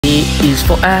A is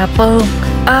for apple,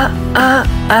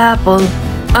 apple,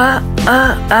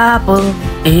 apple,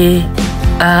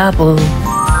 apple.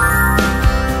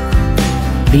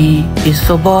 B is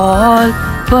for ball,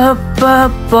 ball,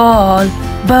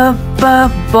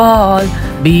 ball.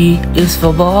 B is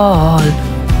for ball.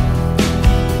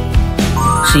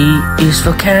 C is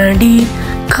for candy,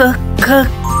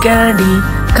 candy,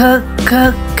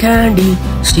 candy.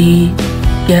 C,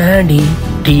 candy.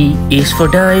 D is for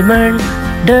diamond,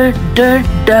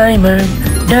 diamond,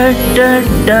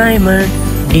 diamond.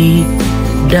 D,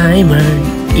 diamond.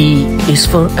 E is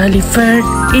for elephant,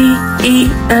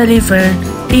 elephant,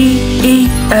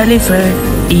 elephant,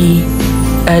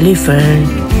 elephant.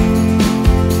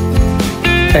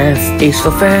 F is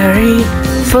for fairy,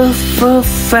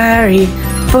 fairy,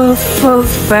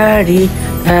 fairy,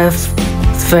 F,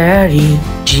 fairy.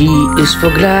 G is for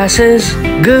glasses,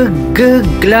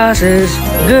 glasses,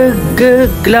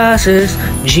 glasses,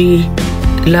 G,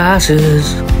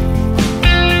 glasses.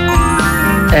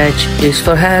 H is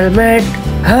for helmet,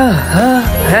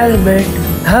 helmet,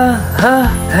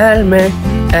 helmet,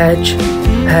 H,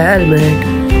 helmet.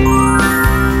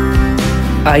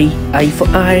 I for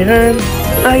iron,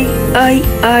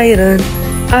 iron,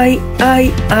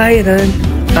 iron,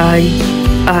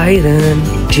 iron.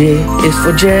 J is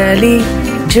for jelly,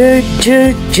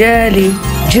 jelly, jelly,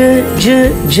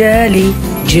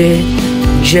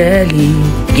 jelly.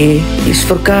 K is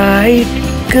for kite,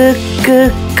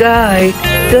 kite,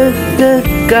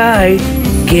 kite,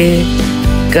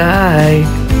 kite.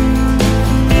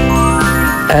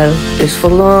 L is for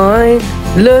line,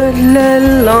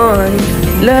 line,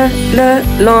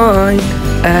 line,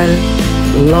 L,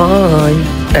 line.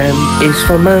 M is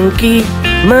for monkey,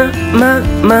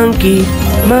 monkey,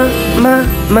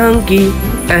 monkey,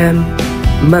 M,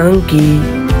 monkey.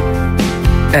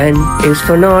 N is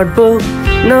for notebook,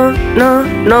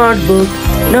 notebook,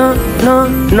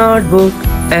 notebook,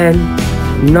 N,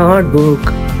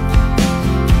 notebook.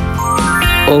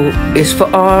 O is for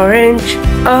orange,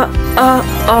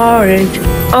 orange,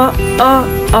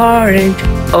 orange,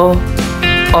 O,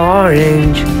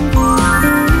 orange.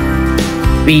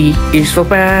 P is for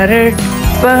parrot,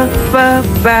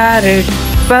 parrot,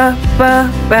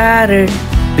 parrot,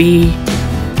 P,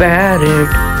 parrot.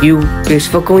 U is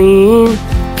for queen,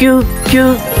 queen,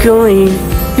 queen,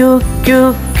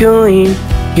 queen,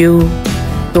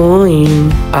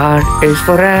 queen. R is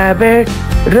for rabbit,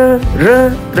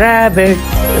 rabbit,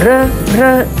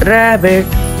 rabbit,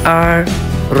 R,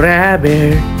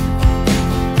 rabbit.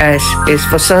 S is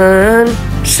for sun,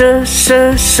 sun,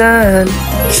 sun,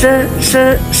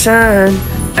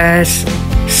 S,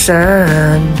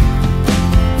 sun.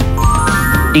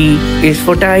 T is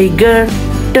for tiger,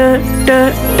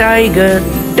 tiger,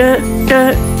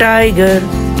 tiger,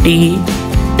 T,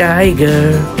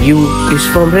 tiger. U is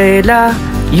for umbrella,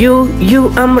 U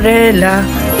umbrella,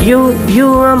 U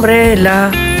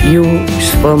umbrella, U is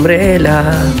for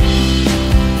umbrella.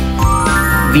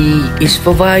 V is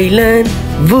for violin,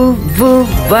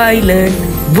 violin,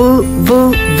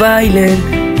 violin,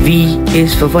 V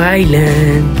is for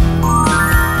violin.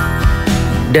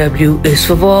 W is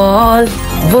for wall,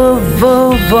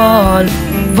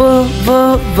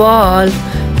 wall,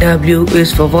 W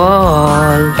is for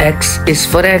wall. X is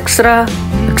for extra,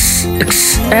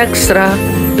 extra,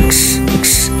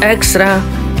 extra,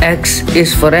 X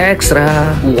is for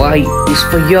extra. Y is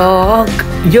for york,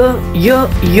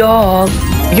 york,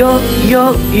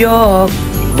 york,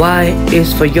 Y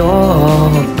is for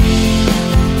york.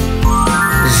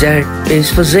 Z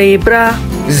is for zebra,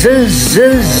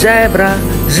 zebra,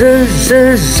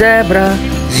 zebra,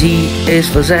 Z is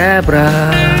for zebra.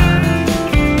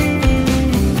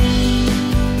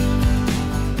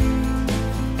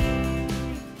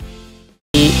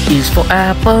 A is for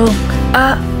apple,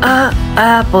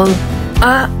 apple,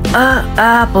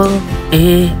 apple,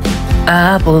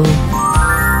 apple.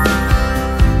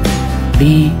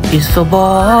 B is for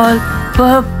ball,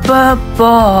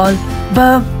 ball,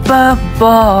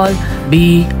 ball,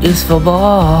 B is for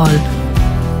ball.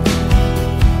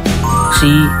 C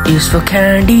is for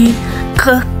candy,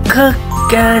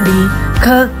 candy,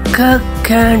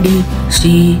 candy,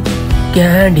 C,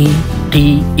 candy.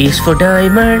 D is for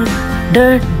diamond,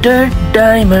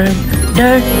 diamond,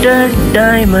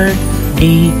 diamond,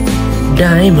 D,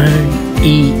 diamond.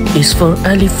 E is for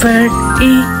elephant,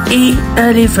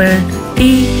 elephant,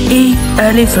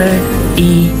 elephant,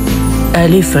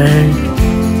 elephant.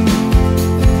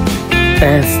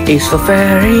 F is for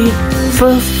fairy,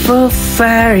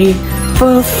 fairy,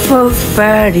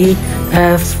 fairy,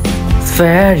 F,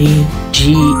 fairy.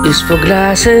 G is for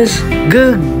glasses.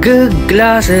 G, g,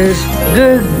 glasses.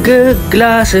 G, g,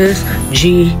 glasses.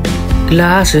 G,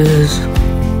 glasses.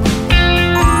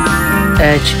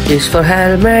 H is for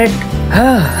helmet.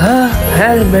 H, h,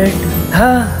 helmet. H,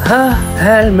 h,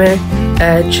 helmet.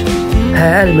 H,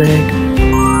 helmet.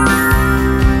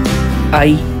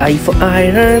 I for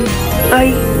iron.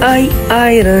 I,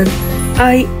 iron.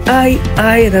 I,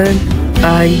 iron.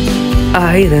 I,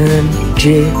 iron.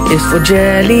 J is for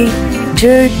jelly.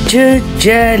 J, j,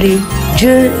 jelly.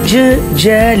 J, j,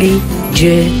 jelly.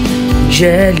 J,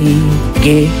 jelly.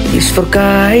 K is for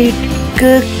kite.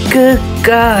 K, k,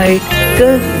 kite.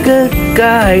 K, k,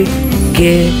 kite.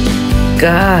 K,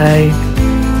 kite.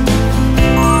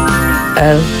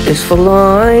 L is for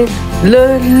line. L,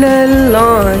 l,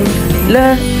 line.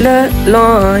 L, l,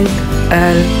 line.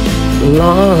 L,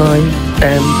 line.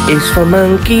 M is for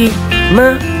monkey.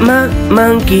 M,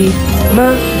 monkey.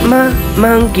 M,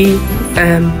 monkey.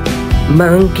 M,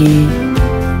 monkey.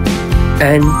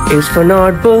 N is for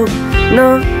notebook.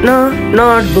 No,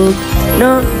 notebook.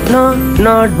 No,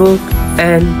 notebook.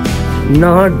 N,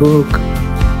 notebook.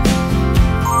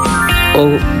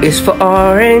 O is for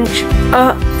orange.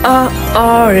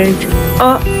 Orange.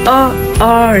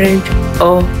 Orange.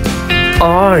 O,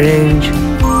 orange.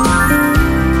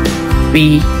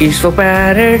 P is for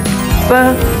parrot.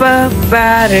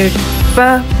 Parrot.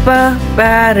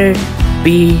 Parrot.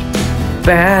 P,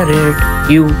 parrot.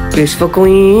 Q is for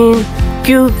queen.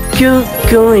 Q,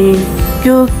 queen.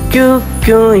 Q,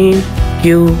 queen.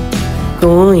 Q,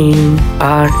 queen.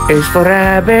 R is for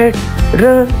rabbit.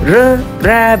 R,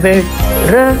 rabbit.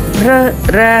 R,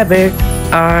 rabbit.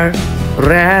 R,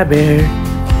 rabbit.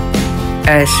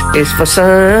 S is for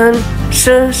sun.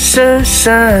 Sun.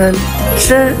 Sun.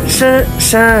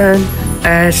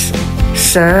 S,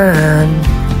 sun.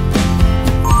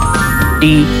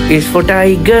 T is for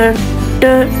tiger.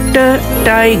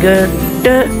 Tiger.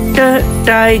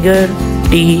 Tiger.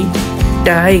 T,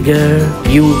 tiger.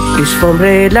 U is for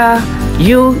umbrella.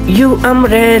 U,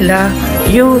 umbrella.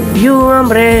 U,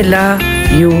 umbrella.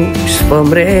 U is for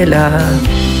umbrella.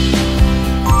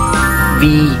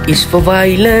 V is for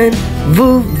violin.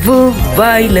 V,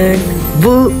 violin.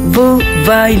 V,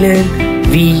 violin.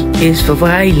 V is for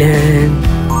violin.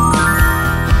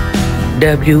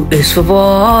 W is for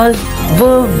wall.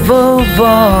 Wall.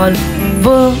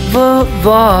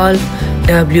 Wall.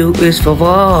 W is for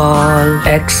wall.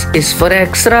 X is for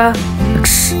extra.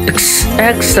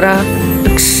 Extra.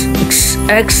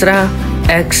 Extra.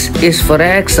 X is for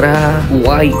extra.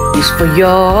 Y is for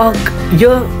york.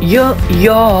 York.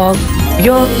 York.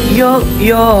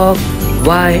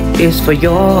 Y is for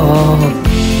york.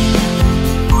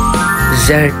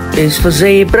 Z is for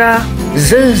zebra.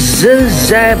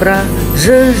 Zebra.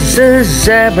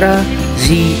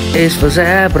 Z is for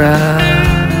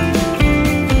zebra.